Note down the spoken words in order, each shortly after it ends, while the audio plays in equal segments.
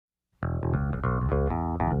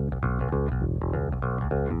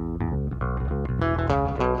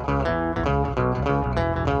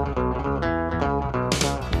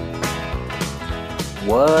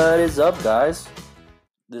What is up, guys?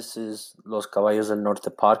 This is Los Caballos del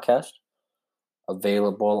Norte podcast,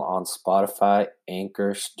 available on Spotify,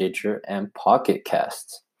 Anchor, Stitcher, and Pocket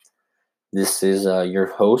Casts. This is your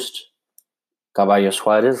host, Caballos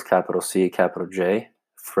Juarez, capital C, capital J,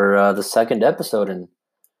 for the second episode. And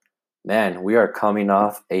man, we are coming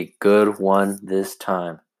off a good one this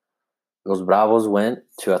time. Los Bravos went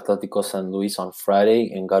to Atlético San Luis on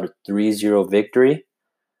Friday and got a 3-0 victory,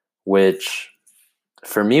 which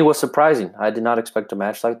for me was surprising. I did not expect a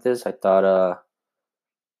match like this. I thought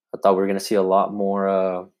we were going to see a lot more.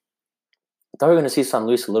 I thought we were going to see San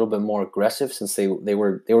Luis a little bit more aggressive since they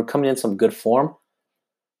were coming in some good form.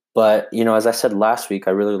 But as I said last week,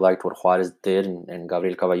 I really liked what Juarez did and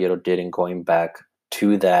Gabriel Caballero did in going back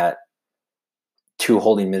to that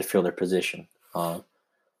holding midfielder position.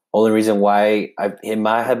 Only reason why it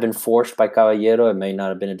might have been forced by Caballero, it may not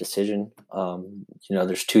have been a decision.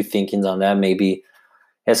 There's two thinkings on that. Maybe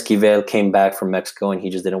Esquivel came back from Mexico and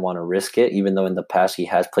he just didn't want to risk it, even though in the past he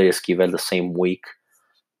has played Esquivel the same week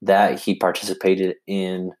that he participated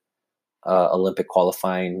in Olympic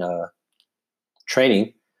qualifying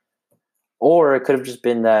training. Or it could have just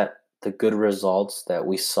been that the good results that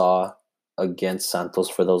we saw against Santos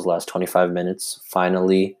for those last 25 minutes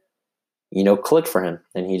finally, clicked for him.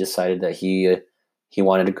 And he decided that he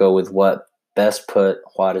wanted to go with what best put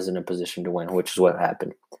Juarez in a position to win, which is what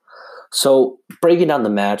happened. So breaking down the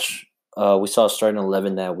match, we saw a starting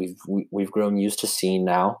 11 that we've grown used to seeing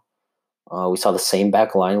now. We saw the same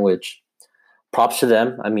back line, which props to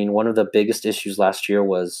them. I mean, one of the biggest issues last year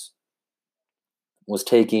was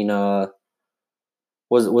the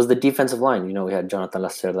defensive line. We had Jonathan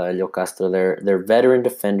Lacerda, Elio Castro. They're veteran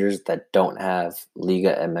defenders that don't have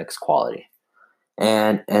Liga MX quality.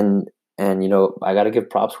 And I got to give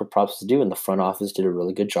props where props is due. And the front office did a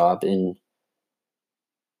really good job in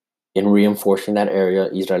reinforcing that area.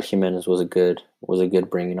 Israel Jimenez was a good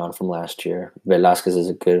bringing on from last year. Velasquez is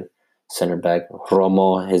a good center back.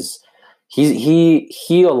 Romo,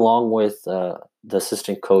 he along with the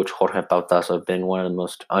assistant coach Jorge Pautazo have been one of the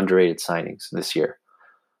most underrated signings this year.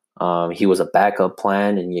 He was a backup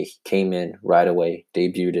plan, and he came in right away,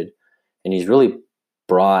 debuted, and he's really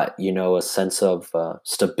brought a sense of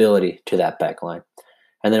stability to that back line.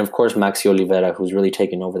 And then, of course, Maxi Oliveira, who's really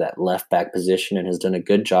taken over that left back position and has done a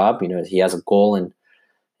good job. He has a goal and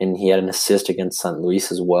he had an assist against San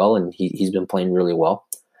Luis as well, and he's been playing really well.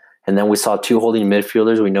 And then we saw two holding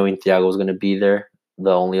midfielders. We know Thiago was going to be there.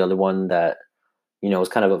 The only other one that was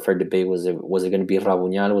kind of up for debate was it going to be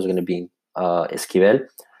Rabuñal, was it going to be Esquivel.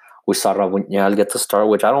 We saw Rabuñal get the start,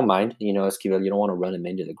 which I don't mind. Esquivel, you don't want to run him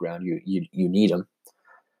into the ground. You need him.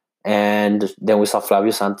 And then we saw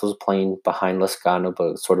Flavio Santos playing behind Lescano,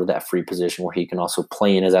 but sort of that free position where he can also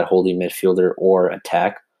play in as that holding midfielder or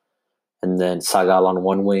attack. And then Sagal on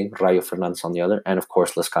one wing, Rayo Fernandez on the other, and of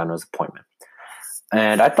course Lescano's appointment.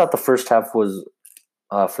 And I thought the first half was,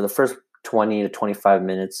 for the first 20 to 25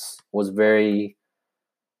 minutes, was very,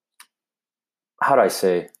 how do I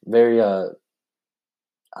say, very, I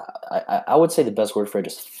would say the best word for it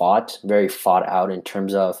is very fought out in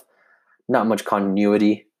terms of not much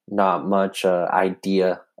continuity, not much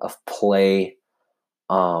idea of play.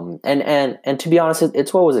 And to be honest,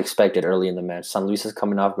 it's what was expected early in the match. San Luis is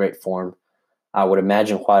coming off great form. I would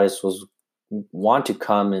imagine Juarez want to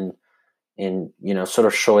come and sort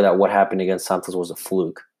of show that what happened against Santos was a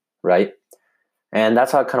fluke, right? And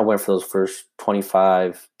that's how it kind of went for those first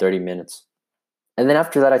 25, 30 minutes. And then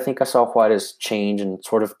after that, I think I saw Juarez change and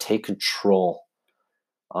sort of take control.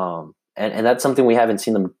 And that's something we haven't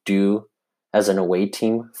seen them do as an away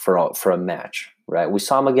team for a match, right? We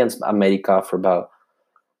saw them against America for about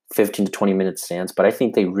 15 to 20 minute stance, but I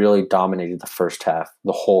think they really dominated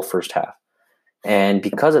the whole first half. And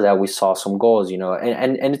because of that, we saw some goals,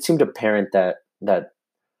 and it seemed apparent that the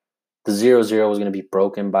 0-0 was going to be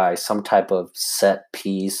broken by some type of set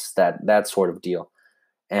piece, that sort of deal.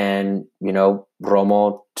 And,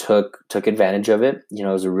 Romo took advantage of it. It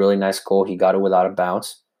was a really nice goal. He got it without a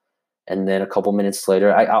bounce. And then a couple minutes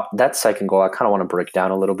later, that second goal, I kind of want to break down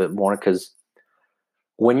a little bit more, because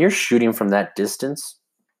when you're shooting from that distance,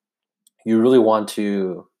 you really want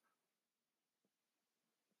to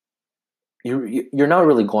you're not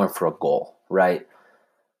really going for a goal, right?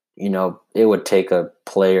 It would take a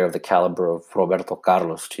player of the caliber of Roberto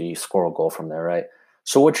Carlos to score a goal from there, right?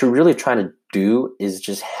 So what you're really trying to do is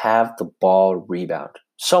just have the ball rebound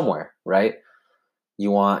somewhere, right? You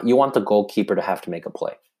want the goalkeeper to have to make a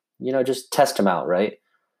play. Just test him out, right?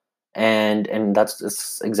 And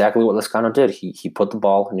that's exactly what Lescano did. He put the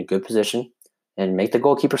ball in a good position and make the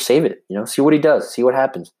goalkeeper save it. See what he does. See what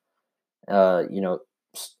happens.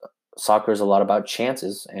 soccer is a lot about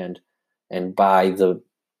chances, and by the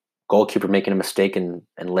goalkeeper making a mistake and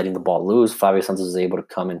letting the ball loose, Flavio Santos was able to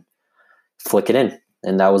come and flick it in,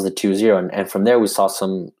 and that was the 2-0. And from there we saw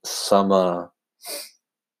some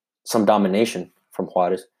domination from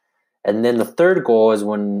Juarez. And then the third goal is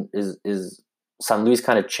when is San Luis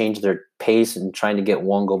kind of changed their pace and trying to get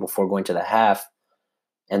one goal before going to the half.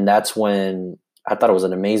 And that's when I thought it was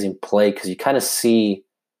an amazing play because you kind of see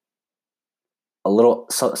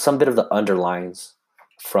some bit of the underlines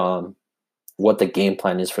from what the game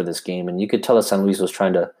plan is for this game. And you could tell that San Luis was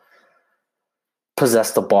trying to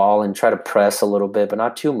possess the ball and try to press a little bit, but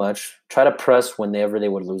not too much. Try to press whenever they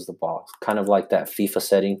would lose the ball. Kind of like that FIFA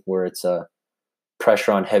setting where it's a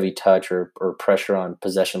pressure on heavy touch or pressure on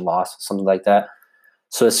possession loss, something like that.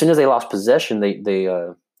 So as soon as they lost possession,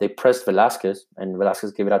 they pressed Velasquez, and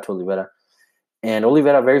Velasquez gave it out to Oliveira. And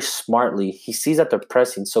Oliveira very smartly, he sees that they're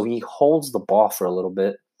pressing, so he holds the ball for a little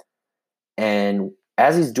bit. And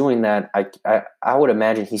as he's doing that, I would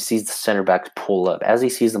imagine he sees the center backs pull up. As he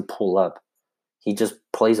sees them pull up, he just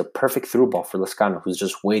plays a perfect through ball for Lescano, who's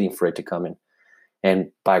just waiting for it to come in.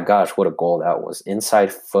 And by gosh, what a goal that was.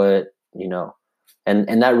 Inside foot,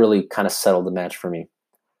 and that really kind of settled the match for me.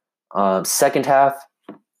 Second half,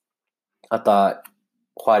 I thought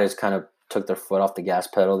Juarez kind of took their foot off the gas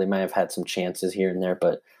pedal. They might have had some chances here and there,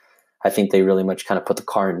 but I think they really much kind of put the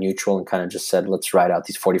car in neutral and kind of just said, let's ride out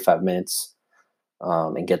these 45 minutes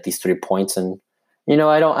and get these 3 points. And,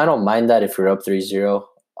 I don't mind that if you're up 3-0.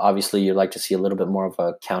 Obviously, you'd like to see a little bit more of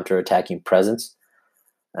a counter-attacking presence.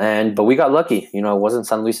 But we got lucky. It wasn't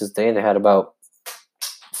San Luis's day. They had about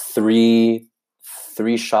three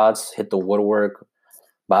shots hit the woodwork.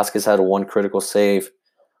 Vasquez had one critical save.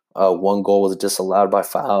 One goal was disallowed by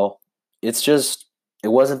foul. It's just, it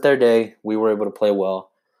wasn't their day. We were able to play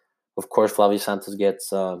well. Of course, Flavio Santos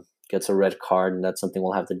gets a red card, and that's something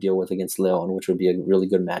we'll have to deal with against Leon, which would be a really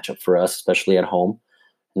good matchup for us, especially at home.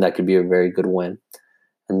 And that could be a very good win.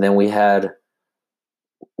 And then we had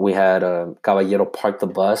Caballero park the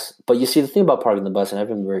bus. But you see, the thing about parking the bus, and I've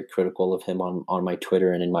been very critical of him on my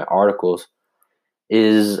Twitter and in my articles,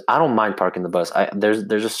 is I don't mind parking the bus.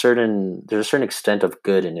 There's a certain extent of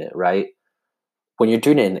good in it, right? When you're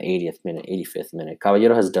doing it in the 80th minute, 85th minute,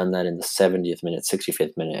 Caballero has done that in the 70th minute,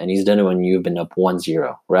 65th minute, and he's done it when you've been up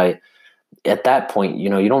 1-0, right? At that point, you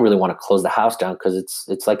don't really want to close the house down because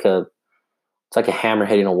it's like a hammer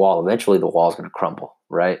hitting a wall. Eventually, the wall's going to crumble,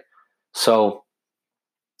 right? So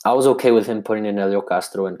I was okay with him putting in Elio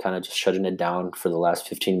Castro and kind of just shutting it down for the last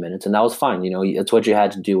 15 minutes, and that was fine. It's what you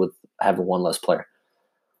had to do with having one less player.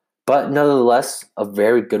 But nonetheless, a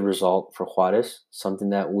very good result for Juarez,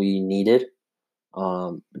 something that we needed.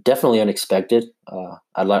 Definitely unexpected.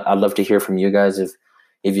 I'd love to hear from you guys if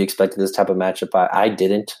you expected this type of matchup. I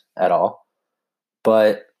didn't at all,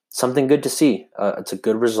 but something good to see. It's a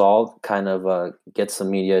good result. Kind of gets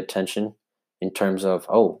some media attention in terms of,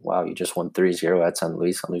 oh wow, you just won 3-0 at San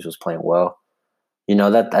Luis. San Luis was playing well.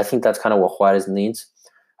 That I think that's kind of what Juarez needs.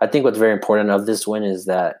 I think what's very important of this win is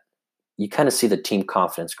that you kind of see the team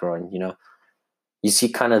confidence growing. You see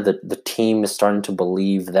kind of the team is starting to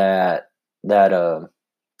believe that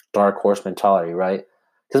dark horse mentality, right?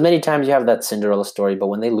 Because many times you have that Cinderella story, but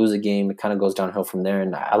when they lose a game, it kind of goes downhill from there.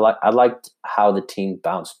 And I liked how the team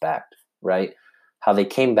bounced back, right? How they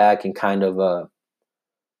came back and kind of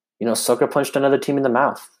sucker punched another team in the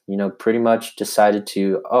mouth. Pretty much decided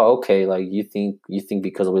to, oh, okay, like you think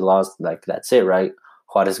because we lost, like that's it, right?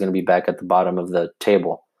 Juarez is going to be back at the bottom of the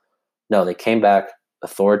table. No, they came back,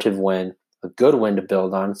 authoritative win, a good win to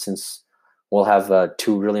build on since we'll have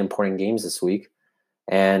 2 really important games this week,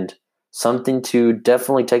 and something to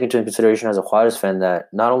definitely take into consideration as a Juarez fan, that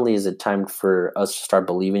not only is it time for us to start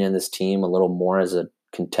believing in this team a little more as a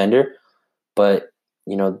contender, but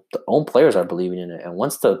the own players are believing in it. And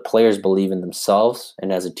once the players believe in themselves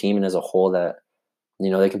and as a team and as a whole that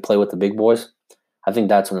they can play with the big boys, I think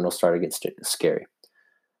that's when it'll start to get scary.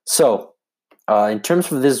 So in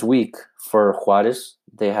terms of this week for Juarez,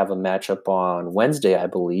 they have a matchup on Wednesday, I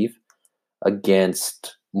believe,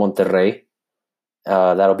 against Monterrey.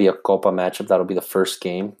 That'll be a Copa matchup. That'll be the first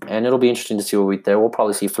game. And it'll be interesting to see what we there. We'll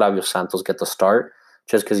probably see Flavio Santos get the start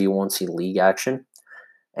just because you won't see league action.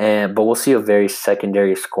 But we'll see a very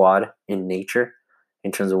secondary squad in nature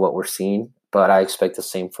in terms of what we're seeing. But I expect the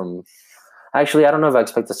same from – actually, I don't know if I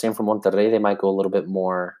expect the same from Monterrey. They might go a little bit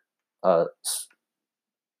more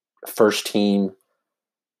first team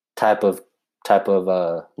type of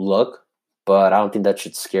look. But I don't think that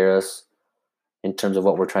should scare us in terms of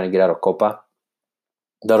what we're trying to get out of Copa.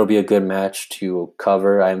 That'll be a good match to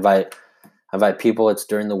cover. I invite people. It's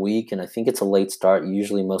during the week, and I think it's a late start.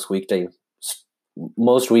 Usually most weekday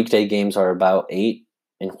most weekday games are about 8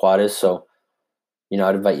 in Juarez, so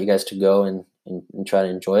I'd invite you guys to go and try to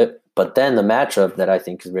enjoy it. But then the matchup that I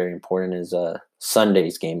think is very important is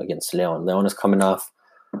Sunday's game against Leon. Leon is coming off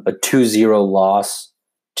a 2-0 loss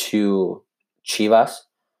to Chivas,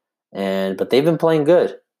 but they've been playing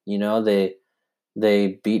good.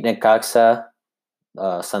 They beat Necaxa,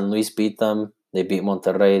 San Luis beat them, they beat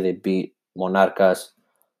Monterrey, they beat Monarcas,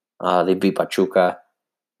 they beat Pachuca.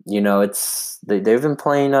 They've been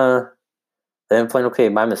playing. They've been playing okay.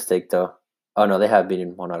 My mistake though. Oh no, they have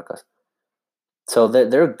beaten Monarcas. So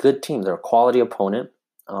they're a good team. They're a quality opponent.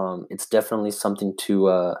 It's definitely something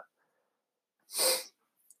to.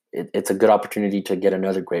 It's a good opportunity to get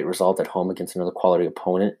another great result at home against another quality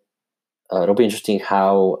opponent. It'll be interesting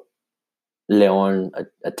how Leon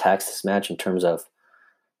attacks this match in terms of,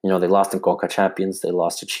 they lost in Conca Champions, they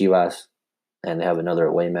lost to Chivas, and they have another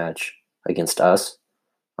away match against us.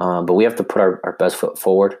 But we have to put our best foot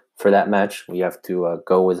forward for that match. We have to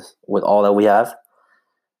go with all that we have,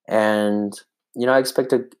 and I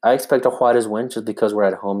expect a Juarez win just because we're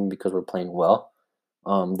at home and because we're playing well.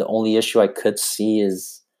 The only issue I could see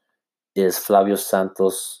is Flavio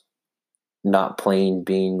Santos not playing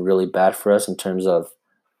being really bad for us in terms of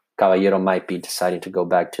Caballero might be deciding to go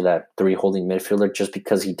back to that 3 holding midfielder just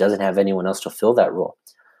because he doesn't have anyone else to fill that role.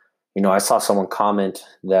 I saw someone comment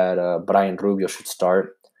that Brian Rubio should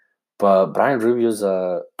start, but Brian Rubio's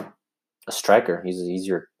a striker. He's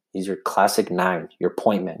your classic 9, your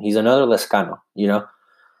point man. He's another Lescano,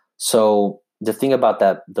 So the thing about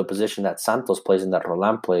the position that Santos plays and that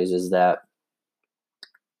Roland plays is the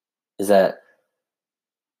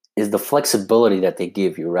flexibility that they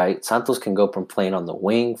give you, right? Santos can go from playing on the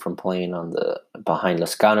wing, from playing on the behind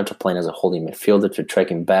Lescano to playing as a holding midfielder to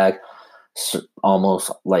trekking back,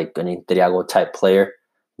 almost like an Interiago type player.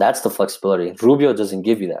 That's the flexibility. Rubio doesn't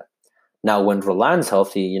give you that. Now, when Roland's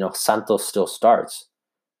healthy, Santos still starts,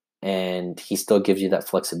 and he still gives you that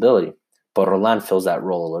flexibility. But Roland fills that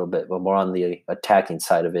role a little bit, but more on the attacking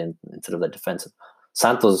side of it instead of the defensive.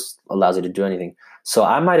 Santos allows you to do anything. So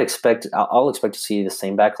I'll expect to see the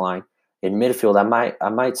same back line in midfield.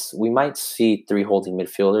 We might see 3 holding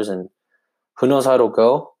midfielders, and who knows how it'll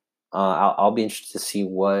go. I'll be interested to see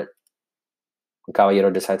what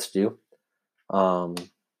Caballero decides to do.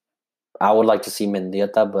 I would like to see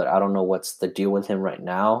Mendieta, but I don't know what's the deal with him right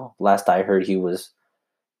now. Last I heard, he was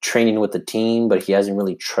training with the team, but he hasn't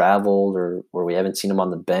really traveled, or we haven't seen him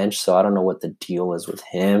on the bench. So I don't know what the deal is with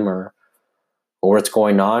him or what's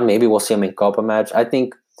going on. Maybe we'll see him in Copa match. I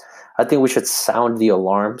think we should sound the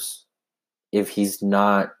alarms if he's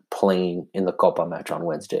not playing in the Copa match on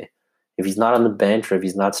Wednesday. If he's not on the bench or if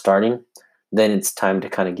he's not starting, then it's time to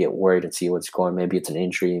kind of get worried and see what's going. Maybe it's an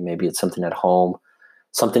injury, maybe it's something at home,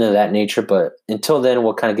 something of that nature. But until then,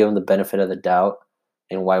 we'll kind of give him the benefit of the doubt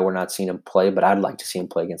and why we're not seeing him play. But I'd like to see him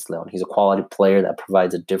play against Leon. He's a quality player that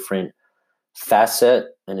provides a different facet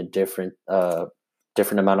and a different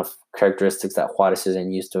amount of characteristics that Juarez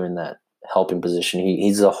isn't used to in that helping position.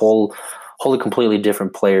 He's a wholly completely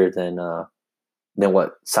different player than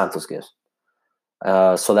what Santos gives.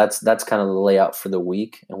 So that's kind of the layout for the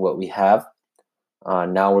week and what we have.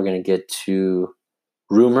 Now we're going to get to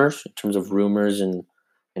rumors, in terms of rumors and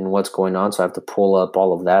what's going on. So I have to pull up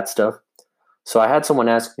all of that stuff. So I had someone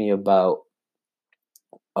ask me about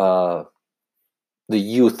the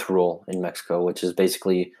youth rule in Mexico, which is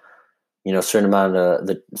basically, a certain amount of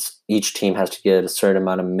each team has to get a certain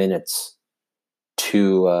amount of minutes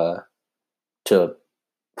to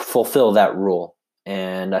fulfill that rule.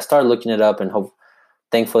 And I started looking it up, and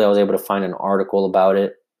thankfully I was able to find an article about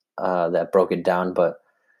it that broke it down. But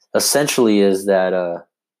essentially is that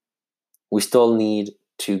we still need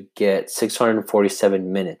to get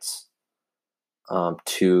 647 minutes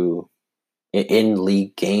in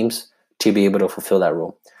league games to be able to fulfill that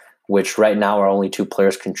rule, which right now our only 2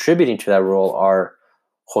 players contributing to that role are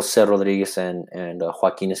Jose Rodriguez and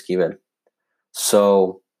Joaquin Esquivel.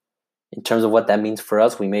 So in terms of what that means for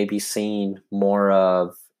us, we may be seeing more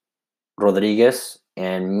of Rodriguez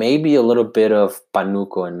and maybe a little bit of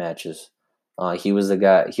Panuco in matches. He was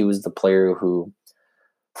the player who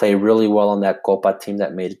played really well on that Copa team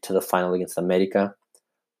that made it to the final against America.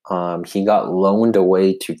 He got loaned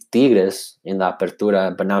away to Tigres in the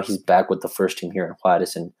Apertura, but now he's back with the first team here in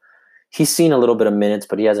Juarez, and he's seen a little bit of minutes,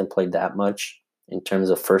 but he hasn't played that much in terms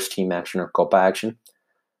of first team action or Copa action.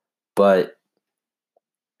 But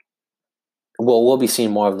we'll be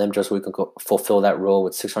seeing more of them just so we can fulfill that role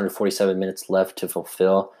with 647 minutes left to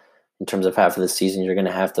fulfill. In terms of half of the season, you're going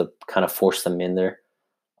to have to kind of force them in there.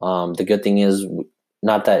 The good thing is,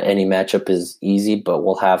 not that any matchup is easy, but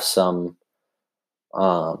we'll have some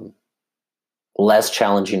less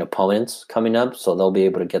challenging opponents coming up, so they'll be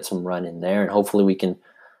able to get some run in there, and hopefully we can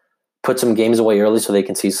put some games away early so they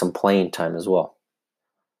can see some playing time as well.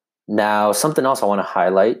 Now, something else I want to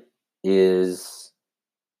highlight is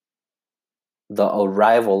the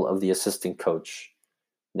arrival of the assistant coach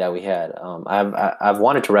that we had. I've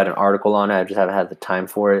wanted to write an article on it. I just haven't had the time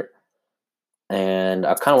for it. And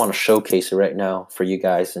I kind of want to showcase it right now for you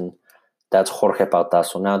guys, and that's Jorge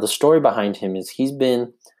Pautazo. Now, the story behind him is he's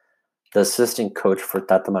been the assistant coach for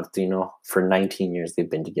Tata Martino for 19 years. They've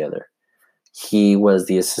been together. He was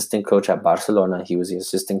the assistant coach at Barcelona. He was the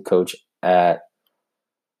assistant coach at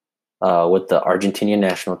with the Argentinian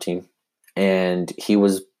national team. And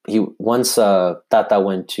once Tata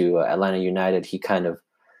went to Atlanta United, he kind of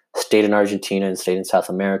stayed in Argentina and stayed in South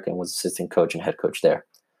America and was assistant coach and head coach there.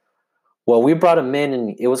 Well, we brought him in,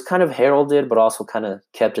 and it was kind of heralded, but also kind of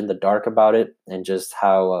kept in the dark about it, and just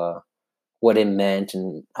how what it meant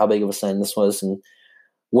and how big of a sign this was. And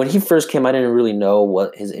when he first came, I didn't really know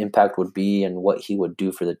what his impact would be and what he would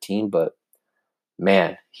do for the team. But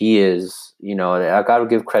man, he is, I got to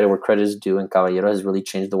give credit where credit is due, and Caballero has really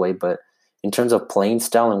changed the way. But in terms of playing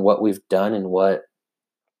style and what we've done and what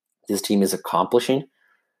this team is accomplishing,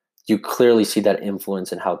 you clearly see that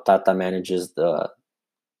influence in how Tata manages the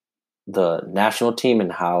national team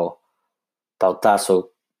and how Pautazo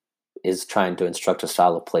is trying to instruct a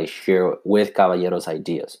style of play here with Caballero's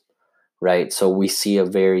ideas, right? So we see a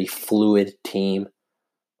very fluid team,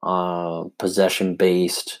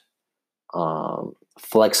 possession-based,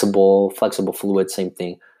 flexible, fluid, same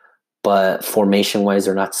thing. But formation-wise,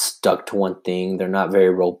 they're not stuck to one thing. They're not very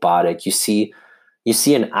robotic. You see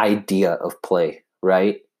an idea of play,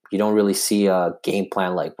 right? You don't really see a game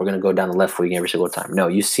plan like we're going to go down the left wing every single time. No,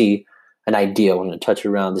 you see an idea. We're going to touch it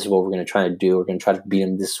around. This is what we're going to try to do. We're going to try to beat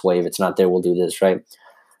them this way. If it's not there, we'll do this, right?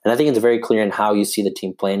 And I think it's very clear in how you see the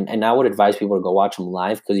team playing. And I would advise people to go watch them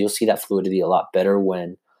live because you'll see that fluidity a lot better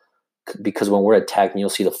because when we're attacking, you'll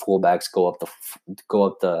see the fullbacks go up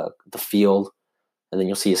the field, and then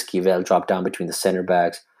you'll see Esquivel drop down between the center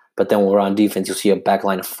backs. But then when we're on defense, you'll see a back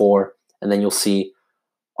line of 4, and then you'll see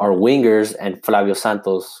our wingers and Flavio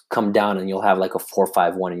Santos come down, and you'll have like a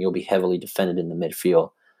 4-5-1, and you'll be heavily defended in the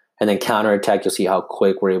midfield. And then counterattack, you'll see how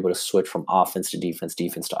quick we're able to switch from offense to defense,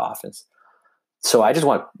 defense to offense. So I just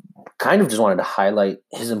wanted to highlight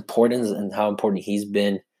his importance and how important he's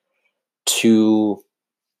been to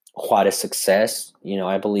Juarez' success.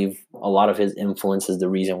 I believe a lot of his influence is the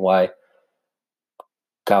reason why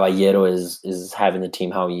Caballero is having the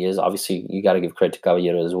team how he is. Obviously, you got to give credit to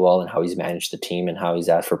Caballero as well and how he's managed the team and how he's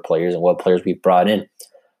asked for players and what players we've brought in.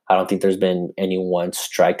 I don't think there's been any one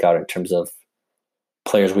strikeout in terms of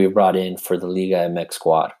players we've brought in for the Liga MX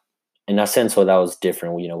squad. In Ascenso, that was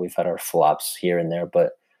different. We've had our flops here and there,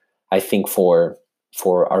 but I think for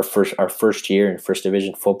our first year in first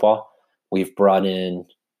division football, we've brought in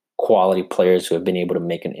quality players who have been able to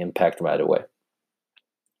make an impact right away.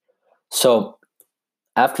 So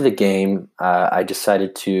after the game, I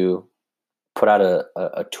decided to put out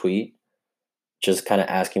a tweet, just kind of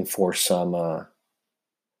asking for some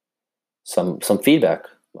feedback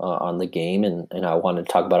on the game, and I wanted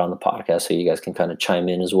to talk about it on the podcast so you guys can kind of chime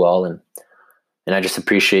in as well. And I just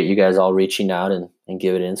appreciate you guys all reaching out and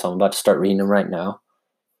give it in. So I'm about to start reading them right now.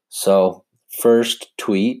 So first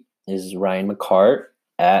tweet is Ryan McCart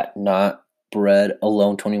at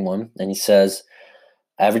NotBreadAlone21, and he says,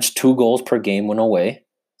 average 2 goals per game when away.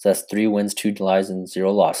 So that's 3 wins, 2 ties, and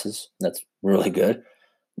 0 losses. That's really good.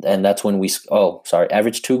 And that's when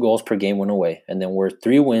average 2 goals per game when away. And then we're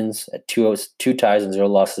 3 wins at 2 ties and 0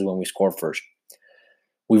 losses when we score first.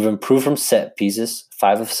 We've improved from set pieces,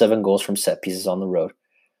 5 of 7 goals from set pieces on the road.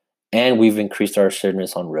 And we've increased our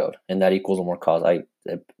assertiveness on road. And that equals more calls. I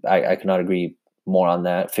cannot agree more on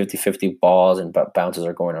that. 50-50 balls and bounces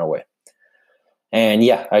are going our way. And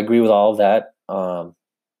yeah, I agree with all of that.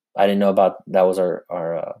 I didn't know about that was our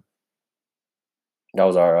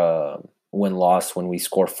win-loss when we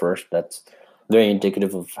score first. That's very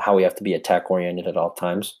indicative of how we have to be attack-oriented at all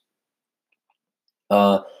times.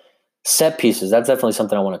 Set pieces, that's definitely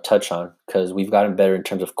something I want to touch on because we've gotten better in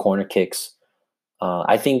terms of corner kicks.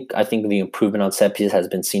 I think the improvement on set pieces has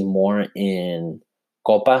been seen more in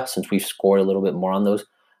Copa since we've scored a little bit more on those.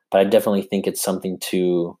 But I definitely think it's something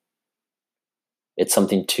to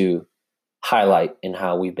highlight in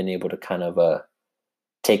how we've been able to kind of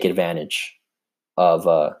take advantage of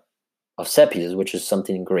set pieces, which is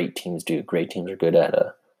something great teams do. Great teams are good at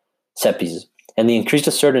set pieces. And the increased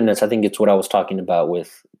assertiveness, I think it's what I was talking about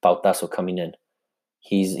with Pautazo coming in.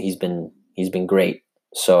 He's been great.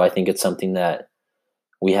 So I think it's something that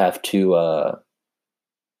we have to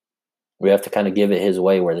kind of give it his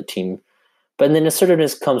way, where the team But then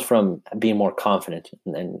assertiveness comes from being more confident.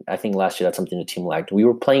 And I think last year that's something the team lacked. We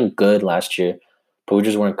were playing good last year, but we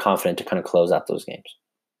just weren't confident to kind of close out those games.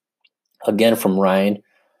 Again, from Ryan,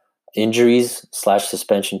 injuries /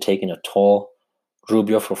 suspension taking a toll.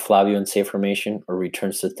 Rubio for Flavio in safe formation or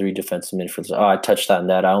returns to 3 defensive midfielders. I touched on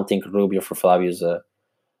that. I don't think Rubio for Flavio is a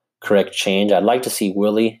correct change. I'd like to see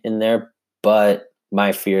Willie in there, but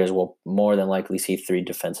my fear is we'll more than likely see 3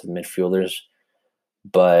 defensive midfielders.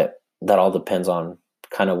 But that all depends on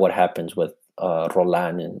kind of what happens with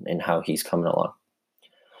Roland and how he's coming along.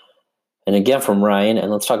 And again from Ryan,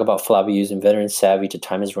 and let's talk about Flavio using veteran savvy to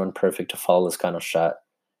time his run perfect to follow this kind of shot,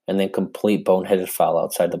 and then complete boneheaded foul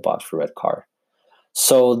outside the box for red card.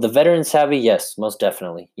 So the veteran savvy, yes, most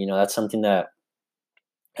definitely. That's something that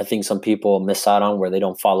I think some people miss out on, where they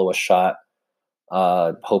don't follow a shot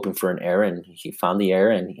hoping for an error, and he found the error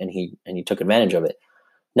and he took advantage of it.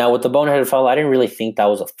 Now with the boneheaded foul, I didn't really think that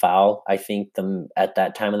was a foul. I think at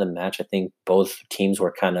that time of the match, I think both teams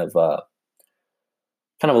were kind of a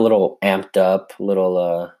little amped up, a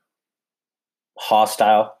little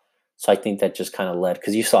hostile. So I think that just kind of led,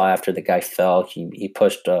 because you saw after the guy fell, he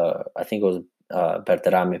pushed. I think it was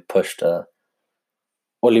Berterame pushed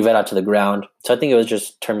Oliveira to the ground. So I think it was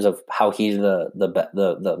just in terms of how heated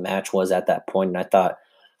the match was at that point. And I thought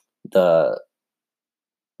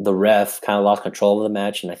the ref kind of lost control of the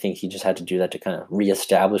match, and I think he just had to do that to kind of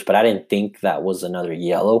reestablish. But I didn't think that was another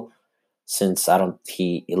yellow, since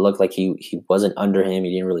it looked like he wasn't under him. He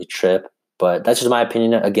didn't really trip. But that's just my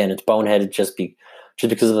opinion. Again, it's boneheaded just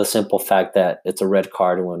because of the simple fact that it's a red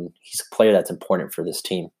card when he's a player that's important for this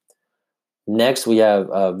team. Next, we have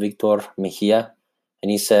Victor Mejia, and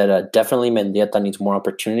he said, definitely Mendieta needs more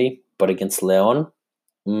opportunity, but against Leon,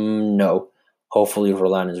 no. Hopefully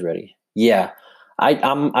Roland is ready. Yeah,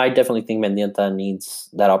 I definitely think Mendieta needs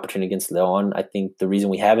that opportunity against Leon. I think the reason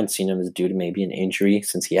we haven't seen him is due to maybe an injury,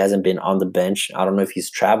 since he hasn't been on the bench. I don't know if he's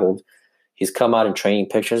traveled. He's come out in training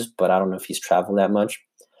pictures, but I don't know if he's traveled that much.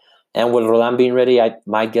 And with Roland being ready,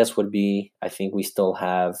 my guess would be I think we still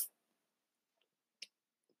have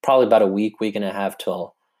probably about a week and a half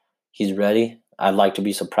till he's ready. I'd like to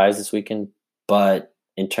be surprised this weekend, but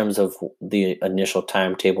in terms of the initial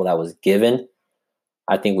timetable that was given,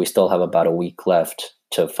 I think we still have about a week left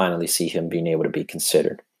to finally see him being able to be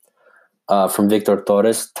considered. From Victor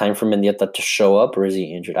Torres, time for Mendieta to show up, or is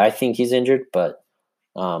he injured? I think he's injured, but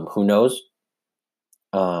who knows?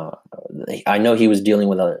 I know he was dealing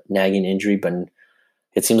with a nagging injury, but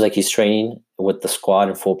it seems like he's training with the squad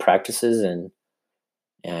in full practices,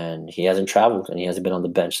 and he hasn't traveled, and he hasn't been on the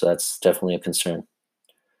bench, so that's definitely a concern.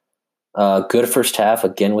 Good first half,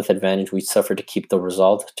 again with advantage. We suffered to keep the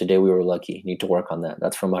result. Today we were lucky. Need to work on that.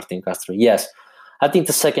 That's from Martin Castro. Yes, I think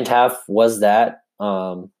the second half was that.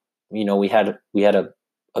 We had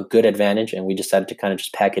a good advantage, and we decided to kind of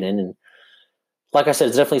just pack it in. And like I said,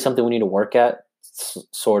 it's definitely something we need to work at.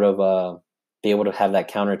 Sort of be able to have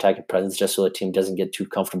that counterattacking presence, just so the team doesn't get too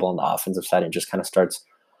comfortable on the offensive side and just kind of starts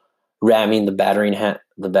ramming the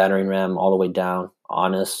battering ram all the way down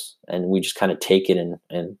on us, and we just kind of take it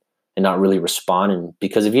and not really respond. And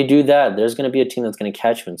because if you do that, there's going to be a team that's going to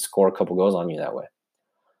catch you and score a couple goals on you that way.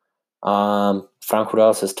 Frank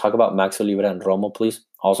Jurado says, talk about Max Oliveira and Romo, please.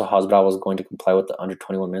 Also, Hasbro was going to comply with the under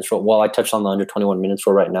 21 minutes rule. Well, I touched on the under 21 minutes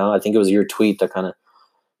rule right now. I think it was your tweet that kind of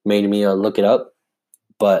made me look it up.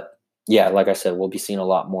 But yeah, like I said, we'll be seeing a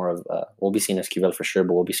lot more of we'll be seeing Esquivel for sure,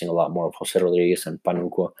 but we'll be seeing a lot more of Jose Rodriguez and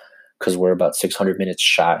Panuco, because we're about 600 minutes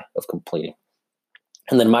shy of completing.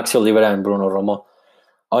 And then Maxi Oliveira and Bruno Romo,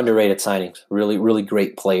 underrated signings. Really, really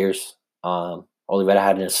great players. Oliveira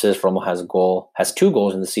had an assist. Romo has 2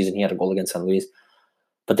 goals in the season. He had a goal against San Luis.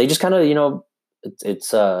 But they just kind of,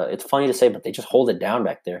 it's funny to say, but they just hold it down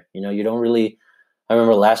back there. You don't really. I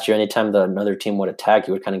remember last year, anytime another team would attack,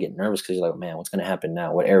 you would kind of get nervous because you're like, man, what's going to happen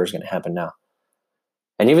now? What error is going to happen now?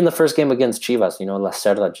 And even the first game against Chivas, La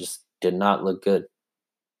Cerda just did not look good.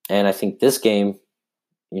 And I think this game,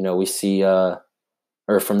 we see, or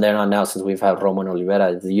from there on out, since we've had Romo and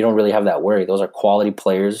Oliveira, you don't really have that worry. Those are quality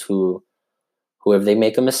players who if they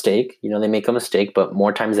make a mistake, they make a mistake, but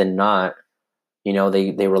more times than not,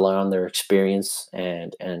 they rely on their experience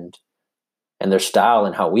and their style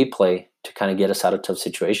and how we play to kind of get us out of tough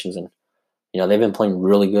situations. And, they've been playing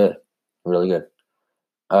really good, really good.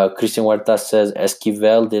 Christian Huerta says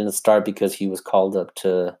Esquivel didn't start because he was called up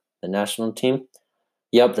to the national team.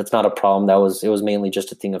 Yep, that's not a problem. It was mainly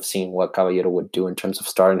just a thing of seeing what Caballero would do in terms of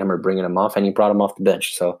starting him or bringing him off, and he brought him off the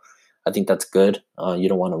bench. So I think that's good. You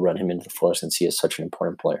don't want to run him into the floor since he is such an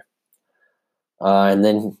important player. And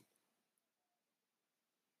then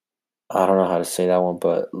I don't know how to say that one,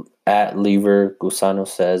 but at Lever Gusano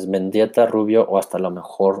says Mendieta, Rubio, o hasta lo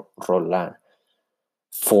mejor Roland.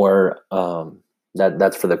 For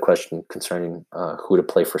that's for the question concerning who to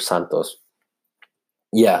play for Santos.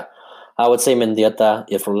 Yeah, I would say Mendieta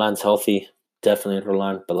if Roland's healthy, definitely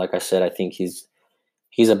Roland. But like I said, I think he's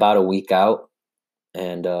about a week out,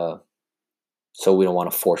 and so we don't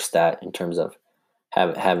want to force that in terms of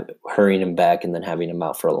have hurrying him back and then having him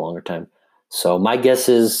out for a longer time. So my guess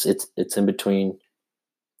is it's in between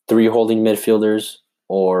three holding midfielders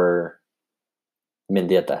or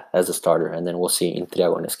Mendieta as a starter, and then we'll see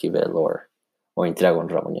Intriago and Esquivel or Intriago and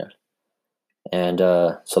Ramonier. And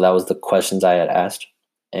so that was the questions I had asked,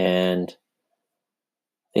 and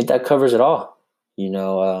I think that covers it all.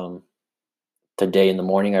 Today in the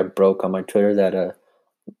morning I broke on my Twitter that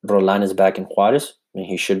Roland is back in Juarez. I mean,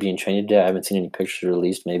 he should be in training today. I haven't seen any pictures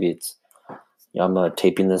released. Maybe it's I'm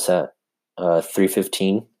taping this at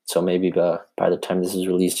 3:15, so maybe by the time this is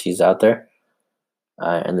released, he's out there,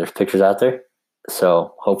 and there's pictures out there.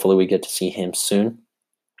 So hopefully we get to see him soon,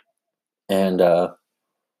 and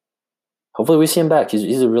hopefully we see him back.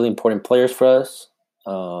 He's a really important player for us.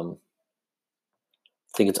 I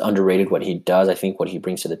think it's underrated what he does. I think what he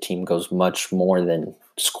brings to the team goes much more than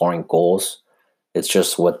scoring goals. It's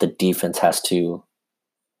just what the defense has to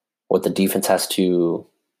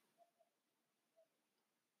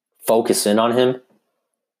focus in on him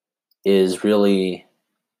is really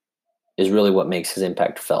what makes his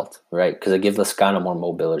impact felt, right? Because it gives Lascano more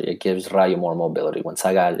mobility. It gives Rayo more mobility. When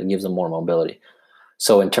Saga, it gives him more mobility.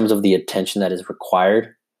 So in terms of the attention that is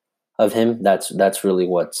required of him, that's really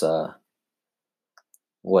what's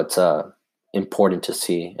important to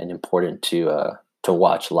see and important to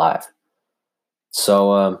watch live.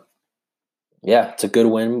 So yeah, it's a good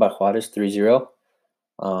win by Juarez 3-0.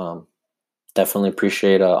 Definitely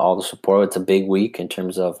appreciate all the support. It's a big week in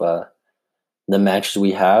terms of the matches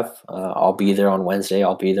we have. I'll be there on Wednesday.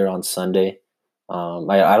 I'll be there on Sunday.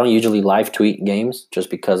 I don't usually live tweet games just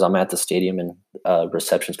because I'm at the stadium and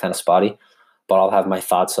reception's kind of spotty. But I'll have my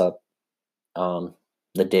thoughts up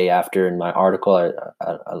the day after in my article. I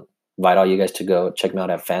invite all you guys to go check me out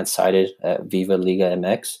at Fansided at Viva Liga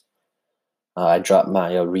MX. I dropped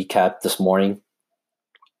my recap this morning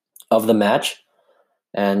of the match.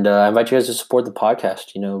 And I invite you guys to support the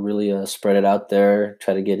podcast. Really spread it out there.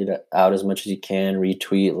 Try to get it out as much as you can.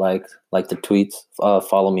 Retweet, like the tweets.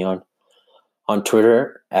 Follow me on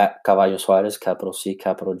Twitter at Caballo Suarez, capital C,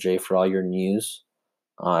 capital J for all your news.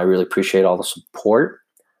 I really appreciate all the support.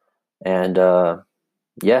 And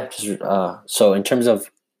yeah, so in terms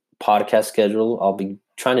of podcast schedule, I'll be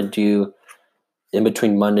trying to do in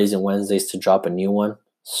between Mondays and Wednesdays to drop a new one.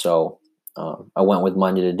 So I went with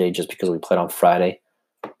Monday today just because we played on Friday.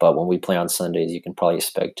 But when we play on Sundays, you can probably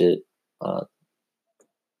expect it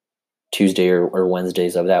Tuesday or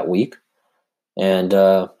Wednesdays of that week. And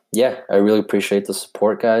yeah, I really appreciate the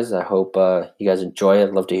support, guys. I hope you guys enjoy it.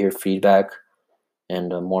 I'd love to hear feedback and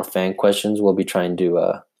more fan questions. We'll be trying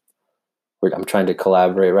to I'm trying to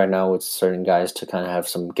collaborate right now with certain guys to kind of have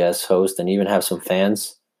some guest hosts and even have some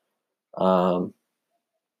fans, kind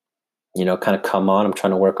of come on. I'm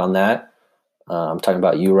trying to work on that. I'm talking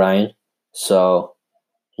about you, Ryan. So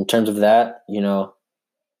in terms of that,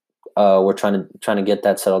 we're trying to get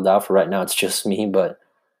that settled out. For right now, it's just me, but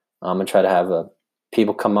I'm gonna try to have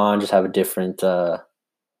people come on, just have a different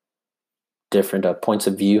points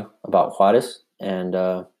of view about Juarez, and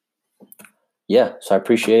yeah. So I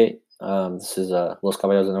appreciate. This is Los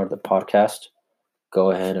Caballos del Norte podcast. Go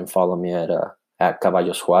ahead and follow me at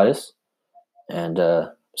Caballos Juarez, and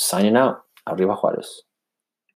signing out. Arriba Juarez.